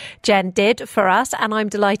producer Jen did for us. And I'm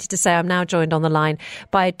delighted to say I'm now joined on the line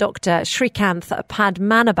by Dr. Srikanth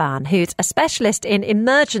Padmanabhan, who's a specialist in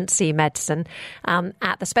emergency medicine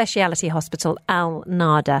at the Specialty Hospital Al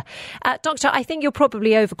Nada. Doctor, I think you're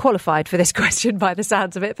probably overqualified for this question by the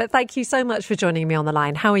sounds of it, but thank you so much for joining me on the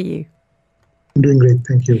line. How are you? I'm doing great,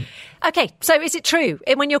 thank you. Okay, so is it true?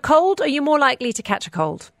 When you're cold, are you more likely to catch a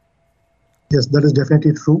cold? Yes, that is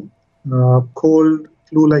definitely true. Cold,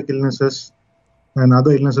 flu-like illnesses and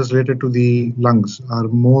other illnesses related to the lungs are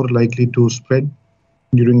more likely to spread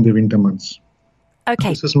during the winter months. Okay.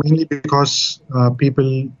 This is mainly because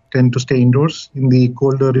people tend to stay indoors in the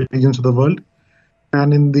colder regions of the world.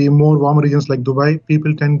 And in the more warmer regions like Dubai,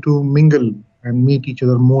 people tend to mingle and meet each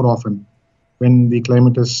other more often when the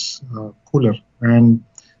climate is cooler. And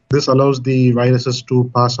this allows the viruses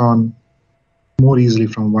to pass on more easily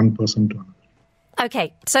from one person to another.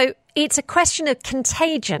 Okay, so it's a question of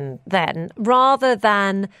contagion then, rather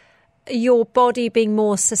than your body being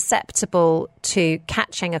more susceptible to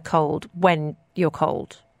catching a cold when you're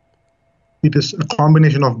cold. It is a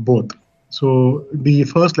combination of both. So the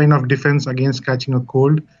first line of defense against catching a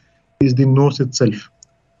cold is the nose itself.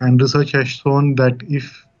 And research has shown that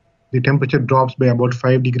if the temperature drops by about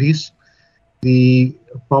 5 degrees, the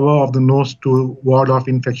power of the nose to ward off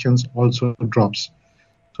infections also drops.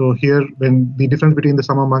 So here, when the difference between the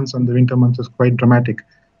summer months and the winter months is quite dramatic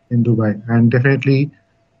in Dubai, and definitely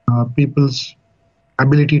people's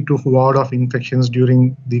ability to ward off infections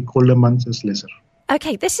during the colder months is lesser.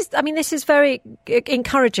 Okay, this is very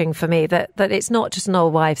encouraging for me that it's not just an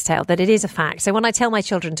old wives' tale, that it is a fact. So when I tell my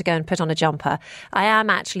children to go and put on a jumper, I am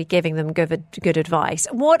actually giving them good advice.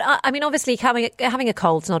 Obviously having a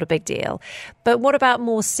cold's not a big deal, but what about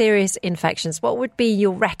more serious infections? What would be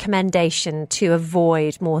your recommendation to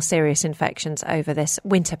avoid more serious infections over this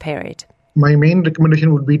winter period? My main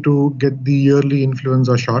recommendation would be to get the yearly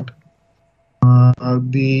influenza shot.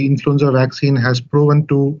 The influenza vaccine has proven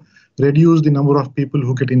to reduce the number of people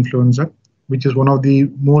who get influenza, which is one of the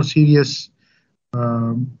more serious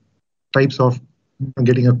types of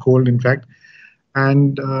getting a cold, in fact.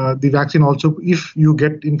 And the vaccine also, if you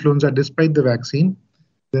get influenza despite the vaccine,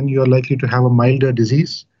 then you are likely to have a milder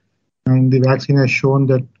disease. And the vaccine has shown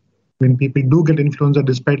that when people do get influenza,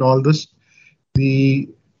 despite all this, the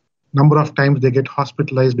number of times they get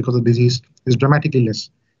hospitalized because of disease is dramatically less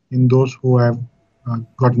in those who have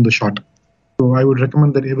gotten the shot. So I would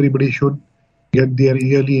recommend that everybody should get their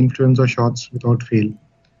yearly influenza shots without fail.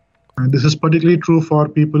 And this is particularly true for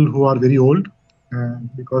people who are very old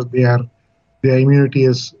because their immunity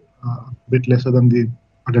is a bit lesser than the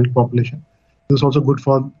adult population. This is also good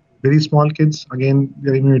for very small kids. Again,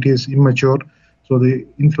 their immunity is immature, so the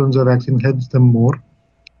influenza vaccine helps them more.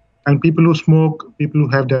 And people who smoke, people who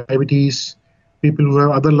have diabetes, people who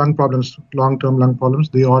have other lung problems, long-term lung problems,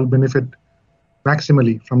 they all benefit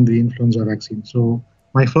maximally from the influenza vaccine. So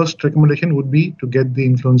my first recommendation would be to get the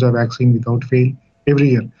influenza vaccine without fail every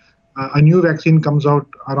year. A new vaccine comes out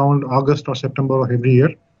around August or September of every year.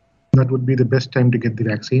 That would be the best time to get the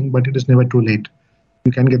vaccine, but it is never too late.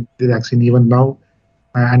 You can get the vaccine even now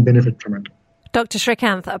and benefit from it. Dr.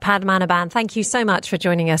 Srikanth Padmanabhan, thank you so much for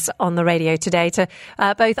joining us on the radio today to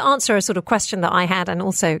both answer a sort of question that I had and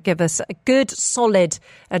also give us a good, solid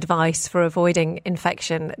advice for avoiding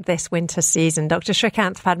infection this winter season. Dr.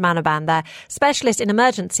 Srikanth Padmanabhan there, specialist in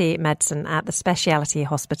emergency medicine at the Specialty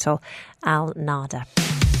Hospital Al Nada.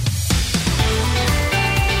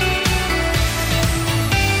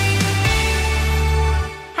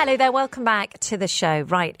 Hello there, welcome back to the show.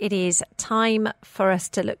 Right, it is time for us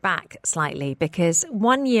to look back slightly because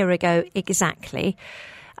 1 year ago exactly,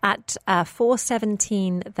 at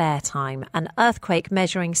 4:17 their time, an earthquake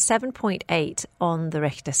measuring 7.8 on the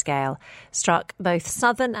Richter scale struck both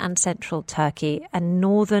southern and central Turkey and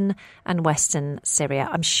northern and western Syria.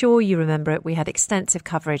 I'm sure you remember it. We had extensive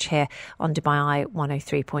coverage here on Dubai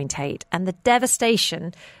 103.8, and the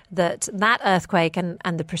devastation that earthquake and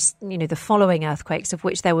the following earthquakes, of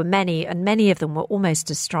which there were many, and many of them were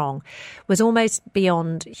almost as strong, was almost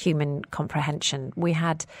beyond human comprehension. We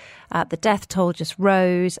had the death toll just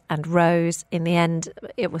rose and rose. In the end,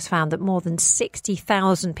 it was found that more than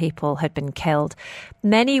 60,000 people had been killed.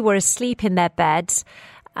 Many were asleep in their beds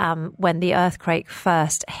when the earthquake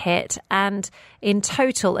first hit, and in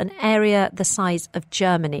total, an area the size of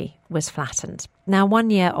Germany was flattened. Now, 1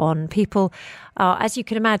 year on, people are, as you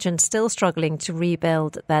can imagine, still struggling to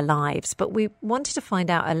rebuild their lives. But we wanted to find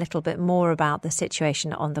out a little bit more about the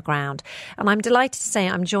situation on the ground. And I'm delighted to say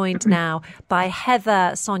I'm joined now by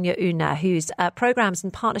Heather Sonia Una, who's Programmes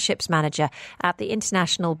and Partnerships Manager at the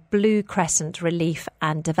International Blue Crescent Relief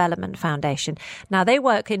and Development Foundation. Now, they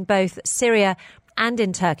work in both Syria and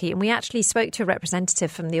in Turkey, and we actually spoke to a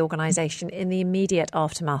representative from the organisation in the immediate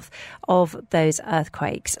aftermath of those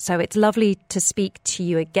earthquakes. So it's lovely to speak to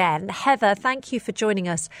you again. Heather, thank you for joining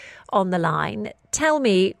us on the line. Tell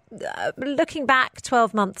me, looking back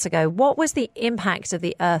 12 months ago, what was the impact of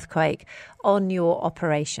the earthquake on your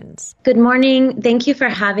operations? Good morning. Thank you for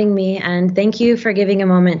having me, and thank you for giving a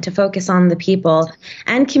moment to focus on the people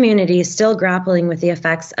and communities still grappling with the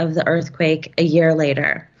effects of the earthquake a year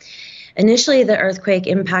later. Initially, the earthquake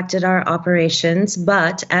impacted our operations,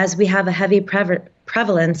 but as we have a heavy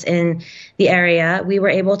prevalence in the area, we were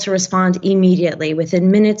able to respond immediately.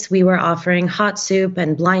 Within minutes, we were offering hot soup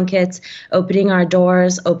and blankets, opening our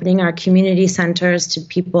doors, opening our community centers to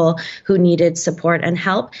people who needed support and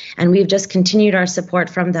help, and we've just continued our support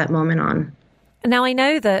from that moment on. Now, I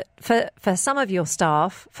know that for some of your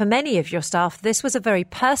staff, for many of your staff, this was a very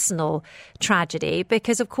personal tragedy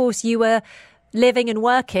because, of course, you were living and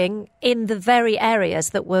working in the very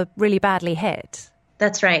areas that were really badly hit.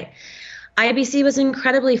 That's right. IBC was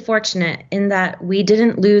incredibly fortunate in that we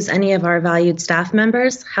didn't lose any of our valued staff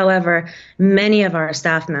members. However, many of our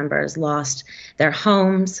staff members lost their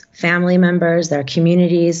homes, family members, their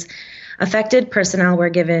communities. Affected personnel were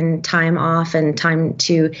given time off and time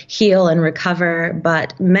to heal and recover,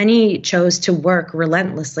 but many chose to work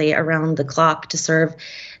relentlessly around the clock to serve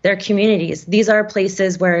their communities. These are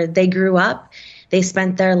places where they grew up, they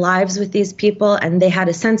spent their lives with these people, and they had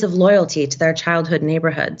a sense of loyalty to their childhood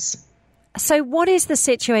neighborhoods. So what is the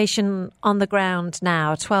situation on the ground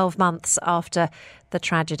now, 12 months after the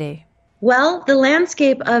tragedy? Well, the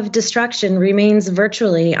landscape of destruction remains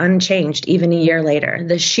virtually unchanged even a year later.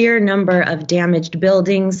 The sheer number of damaged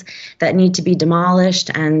buildings that need to be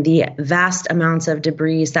demolished and the vast amounts of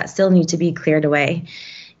debris that still need to be cleared away,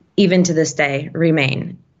 even to this day,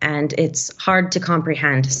 remain. And it's hard to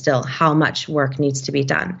comprehend still how much work needs to be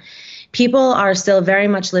done. People are still very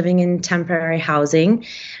much living in temporary housing,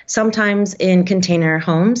 sometimes in container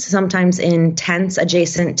homes, sometimes in tents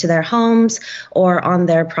adjacent to their homes or on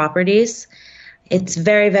their properties. It's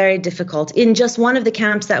very, very difficult. In just one of the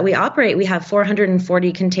camps that we operate, we have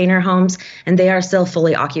 440 container homes, and they are still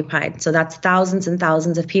fully occupied. So that's thousands and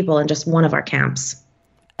thousands of people in just one of our camps.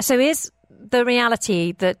 So is the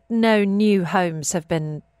reality that no new homes have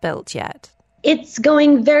been built yet? It's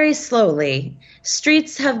going very slowly.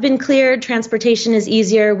 Streets have been cleared, transportation is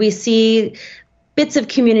easier. We see bits of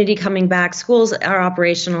community coming back. Schools are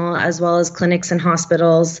operational as well as clinics and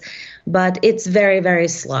hospitals, but it's very, very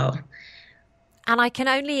slow. And I can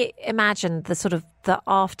only imagine the sort of the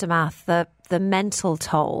aftermath, the mental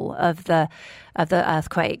toll of the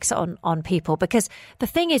earthquakes on people, because the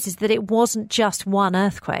thing is that it wasn't just one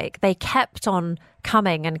earthquake. They kept on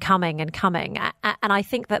coming and coming and coming. And I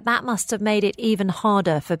think that must have made it even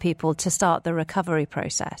harder for people to start the recovery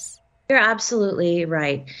process. You're absolutely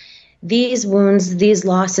right. These wounds, these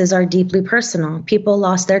losses are deeply personal. People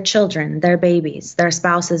lost their children, their babies, their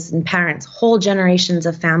spouses and parents. Whole generations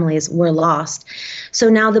of families were lost. So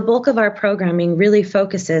now the bulk of our programming really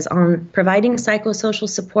focuses on providing psychosocial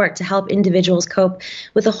support to help individuals cope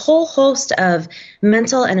with a whole host of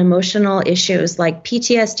mental and emotional issues like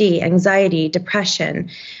PTSD, anxiety, depression.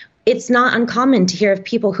 It's not uncommon to hear of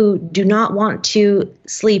people who do not want to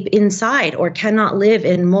sleep inside or cannot live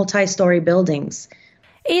in multi-story buildings.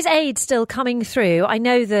 Is aid still coming through? I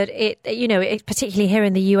know that particularly here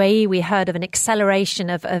in the UAE, we heard of an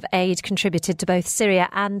acceleration of aid contributed to both Syria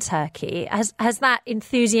and Turkey. Has that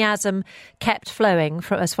enthusiasm kept flowing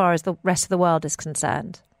as far as the rest of the world is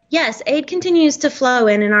concerned? Yes, aid continues to flow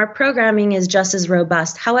in and our programming is just as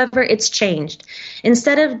robust. However, it's changed.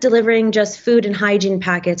 Instead of delivering just food and hygiene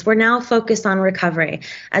packets, we're now focused on recovery.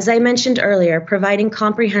 As I mentioned earlier, providing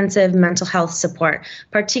comprehensive mental health support,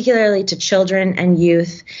 particularly to children and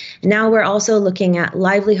youth. Now we're also looking at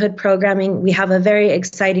livelihood programming. We have a very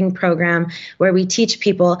exciting program where we teach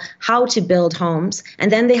people how to build homes,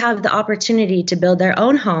 and then they have the opportunity to build their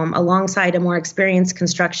own home alongside a more experienced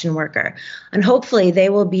construction worker. And hopefully they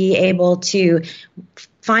will be able to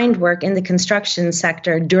find work in the construction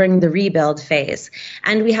sector during the rebuild phase.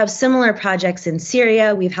 And we have similar projects in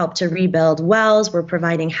Syria. We've helped to rebuild wells. We're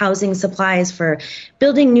providing housing supplies for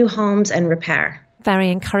building new homes and repair.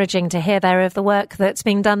 Very encouraging to hear there of the work that's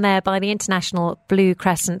being done there by the International Blue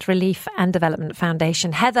Crescent Relief and Development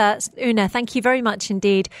Foundation. Heather Una, thank you very much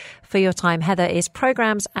indeed for your time. Heather is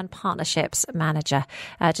Programmes and Partnerships Manager,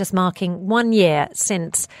 just marking 1 year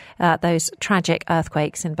since those tragic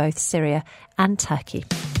earthquakes in both Syria and Turkey.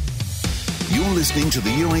 You're listening to the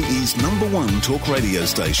UAE's #1 talk radio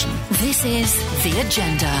station. This is The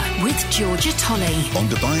Agenda with Georgia Tolley On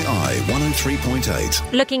Dubai Eye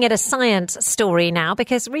 103.8. Looking at a science story now,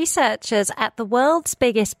 because researchers at the world's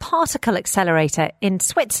biggest particle accelerator in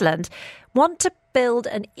Switzerland want to build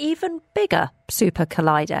an even bigger super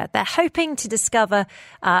collider. They're hoping to discover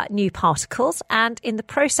new particles and in the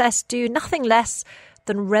process do nothing less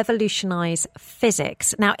than revolutionise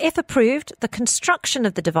physics. Now, if approved, the construction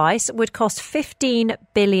of the device would cost $15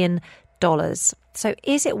 billion. So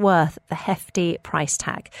is it worth the hefty price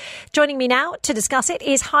tag? Joining me now to discuss it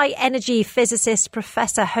is high-energy physicist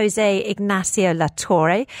Professor Jose Ignacio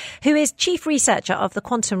Latorre, who is Chief Researcher of the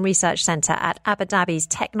Quantum Research Centre at Abu Dhabi's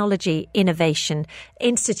Technology Innovation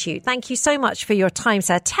Institute. Thank you so much for your time,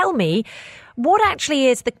 sir. Tell me, what actually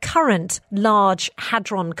is the current Large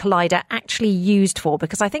Hadron Collider actually used for?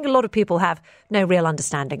 Because I think a lot of people have no real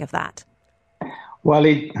understanding of that. Well,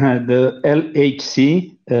 the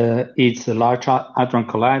LHC, it's the Large Hadron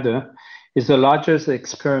Collider, is the largest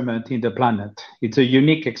experiment in the planet. It's a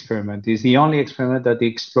unique experiment. It's the only experiment that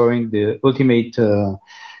is exploring the ultimate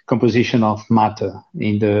composition of matter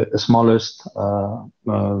in the smallest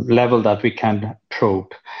level that we can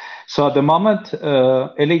probe. So at the moment,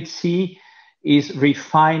 LHC is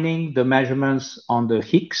refining the measurements on the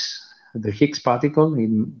Higgs particle.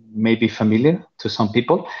 It may be familiar to some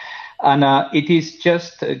people. And it is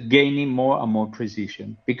just gaining more and more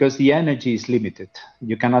precision because the energy is limited.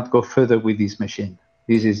 You cannot go further with this machine.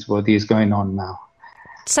 This is what is going on now.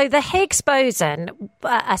 So the Higgs boson,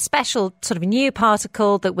 a special sort of new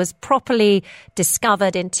particle that was properly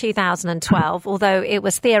discovered in 2012, although it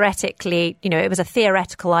was theoretically, it was a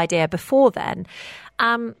theoretical idea before then.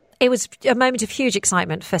 It was a moment of huge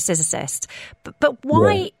excitement for physicists. But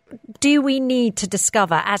why do we need to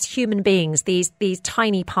discover as human beings these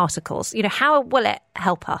tiny particles? How will it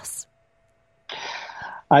help us?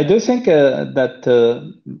 I do think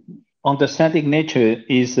that understanding nature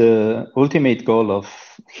is the ultimate goal of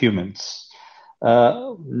humans.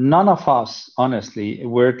 None of us, honestly,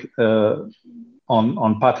 work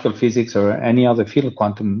on particle physics or any other field of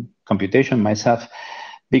quantum computation, myself,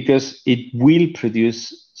 because it will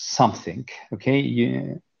produce something.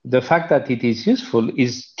 Okay, the fact that it is useful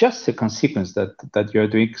is just a consequence that you're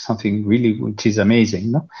doing something really which is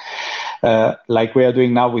amazing. No? Like we are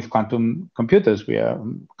doing now with quantum computers, we are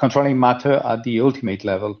controlling matter at the ultimate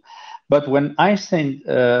level. But when Einstein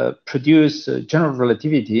produced general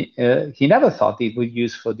relativity, he never thought it would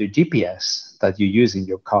use for the GPS that you use in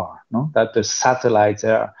your car, no? That the satellites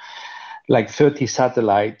are like 30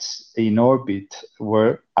 satellites in orbit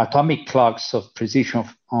where atomic clocks of precision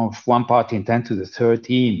of 1 part in 10 to the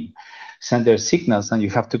 13 send their signals, and you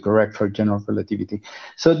have to correct for general relativity.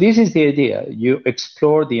 So this is the idea. You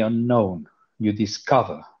explore the unknown. You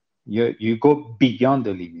discover. You go beyond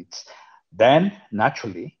the limits. Then,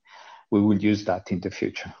 naturally, we will use that in the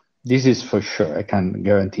future. This is for sure. I can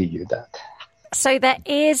guarantee you that. So there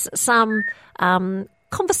is some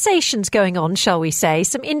conversations going on, shall we say,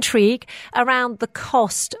 some intrigue around the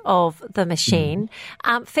cost of the machine.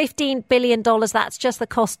 $15 billion, that's just the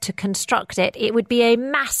cost to construct it. It would be a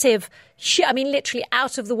massive, literally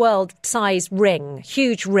out of the world size ring,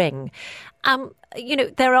 huge ring.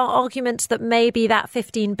 There are arguments that maybe that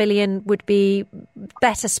 15 billion would be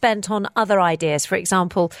better spent on other ideas. For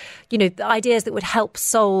example, ideas that would help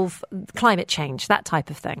solve climate change, that type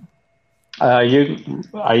of thing. I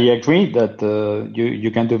agree that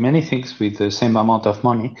you can do many things with the same amount of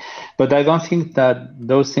money, but I don't think that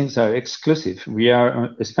those things are exclusive. We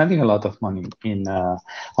are spending a lot of money in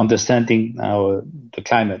understanding the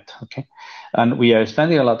climate, okay, and we are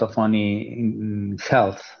spending a lot of money in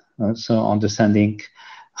health, so understanding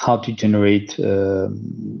how to generate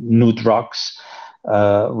new drugs.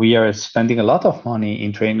 We are spending a lot of money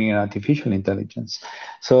in training in artificial intelligence.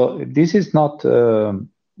 So this is not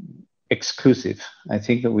exclusive. I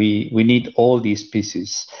think that we need all these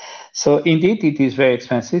pieces. So indeed, it is very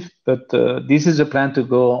expensive, but this is a plan to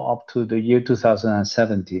go up to the year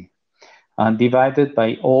 2070 and divided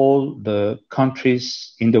by all the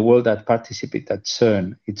countries in the world that participate at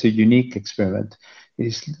CERN. It's a unique experiment.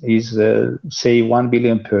 It's say 1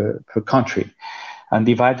 billion per country and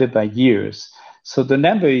divided by years. So the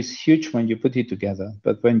number is huge when you put it together.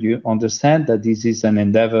 But when you understand that this is an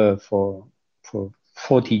endeavor for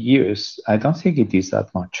 40 years, I don't think it is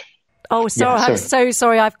that much. Oh, sorry. I'm so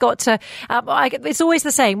sorry. I've got to. It's always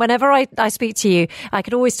the same. Whenever I speak to you, I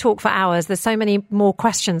could always talk for hours. There's so many more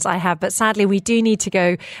questions I have, but sadly, we do need to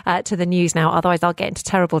go to the news now. Otherwise, I'll get into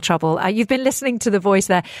terrible trouble. You've been listening to the voice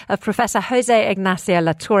there of Professor Jose Ignacio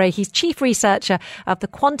Latorre. He's chief researcher of the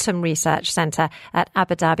Quantum Research Centre at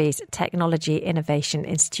Abu Dhabi's Technology Innovation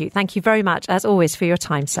Institute. Thank you very much, as always, for your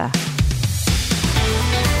time, sir.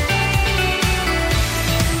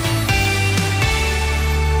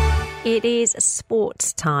 It is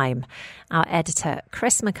sports time. Our editor,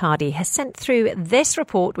 Chris McCarty, has sent through this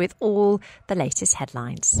report with all the latest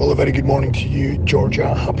headlines. Well, a very good morning to you,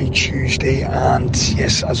 Georgia. Happy Tuesday. And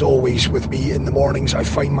yes, as always with me in the mornings, I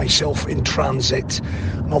find myself in transit.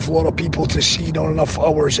 An awful lot of people to see, not enough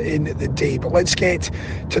hours in the day. But let's get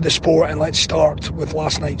to the sport, and let's start with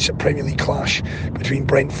last night's Premier League clash between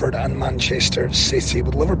Brentford and Manchester City.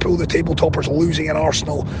 With Liverpool, the table toppers, losing at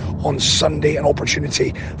Arsenal on Sunday, an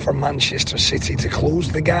opportunity for Manchester City to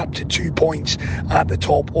close the gap to 2 points at the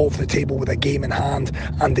top of the table with a game in hand,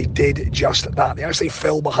 and they did just that. They actually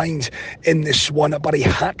fell behind in this one, but a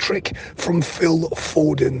hat-trick from Phil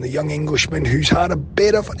Foden, the young Englishman who's had a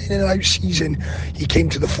bit of an in-and-out season. He came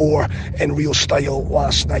to the fore in real style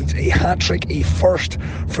last night. A hat-trick, a first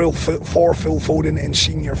for Phil Foden in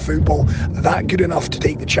senior football. That good enough to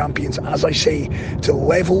take the champions, as I say, to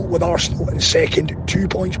level with Arsenal in second, 2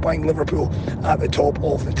 points behind Liverpool at the top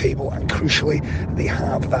of the table, and crucially, they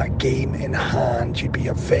have that game in hand. You'd be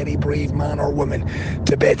a very brave man or woman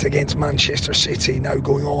to bet against Manchester City now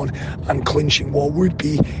going on and clinching what would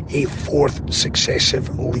be a fourth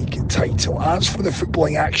successive league title. As for the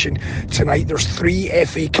footballing action tonight, there's 3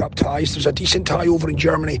 FA Cup ties. There's a decent tie over in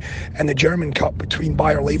Germany in the German Cup between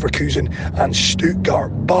Bayer Leverkusen and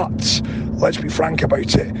Stuttgart, but let's be frank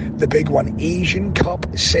about it, the big one, Asian Cup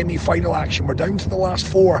semi-final action. We're down to the last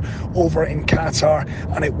 4 over in Qatar,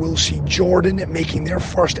 and it will see Jordan making their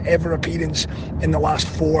first ever appearance in the last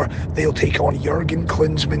 4. They'll take on Jurgen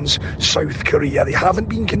Klinsmann's South Korea. They haven't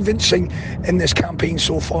been convincing in this campaign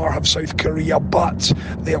so far, have South Korea, but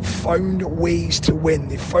they have found ways to win.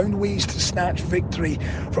 They've found ways to snatch victory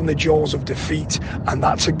from the jaws of defeat, and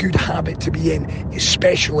that's a good habit to be in,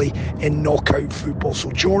 especially in knockout football.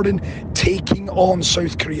 So Jordan taking on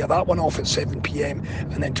South Korea, that one off at 7 p.m,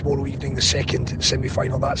 and then tomorrow evening the second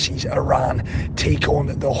semi-final, that sees Iran take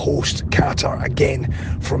on the host Qatar again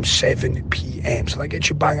from 7 p.m. So that gets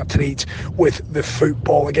you bang up to date with the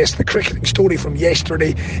football. I guess the cricketing story from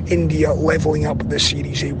yesterday, India levelling up the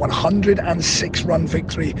Series A, 106-run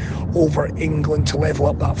victory over England to level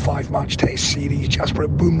up that 5-match test series.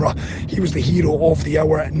 Jasprit Bumrah, he was the hero of the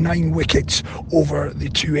hour, 9 wickets over the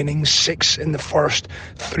 2 innings, 6 in the first,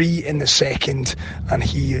 3 in the second, and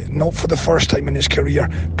he, not for the first time in his career,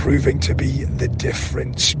 proving to be the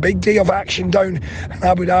difference. Big day of action down in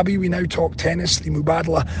Abu Dhabi. We now talk tennis. The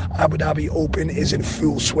Mubadala Abu Dhabi Open is in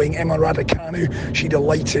full swing. Emma Raducanu, she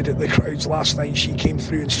delighted the crowds last night. She came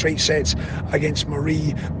through in straight sets against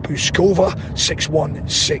Marie Buskova, 6-1,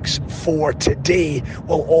 6-4. Today,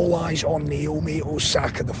 well, all eyes on Naomi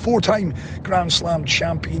Osaka, the 4-time Grand Slam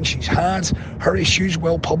champion. She's had her issues,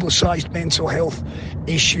 well publicised mental health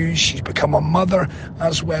issues. She's become a mother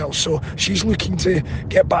as well, so she's looking to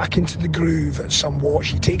get back into the groove somewhat.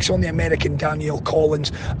 She takes on the American Danielle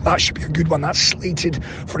Collins. That should be a good one. That's slated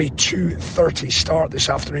for a 2:30 start this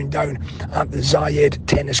afternoon down at the Zayed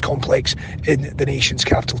Tennis Complex in the nation's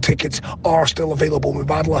capital. Tickets are still available.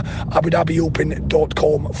 Mubadala,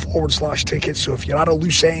 AbuDhabiOpen.com/tickets. So if you're at a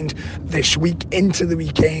loose end this week into the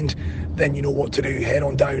weekend, then you know what to do. Head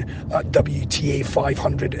on down that WTA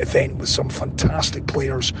 500 event with some fantastic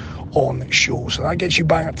players on show. So that gets you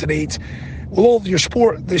bang up to date with all of your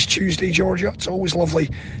sport this Tuesday, Georgia. It's always lovely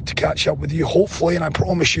to catch up with you. Hopefully, and I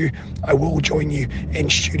promise you, I will join you in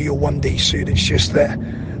studio one day soon. It's just that,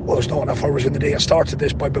 well, there's not enough hours in the day. I started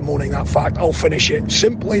this by bemoaning that fact. I'll finish it.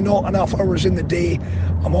 Simply not enough hours in the day.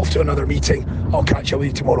 I'm off to another meeting. I'll catch up with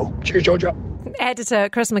you tomorrow. Cheers, Georgia. Editor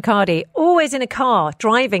Chris McCarty, always in a car,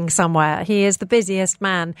 driving somewhere. He is the busiest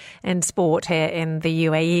man in sport here in the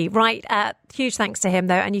UAE. Right, huge thanks to him,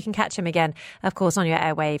 though, and you can catch him again, of course, on your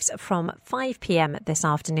airwaves from 5 p.m. this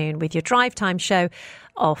afternoon with your drive time show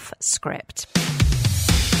Off Script.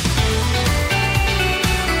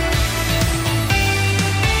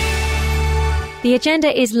 The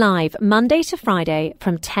Agenda is live Monday to Friday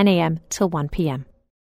from 10 a.m. till 1 p.m.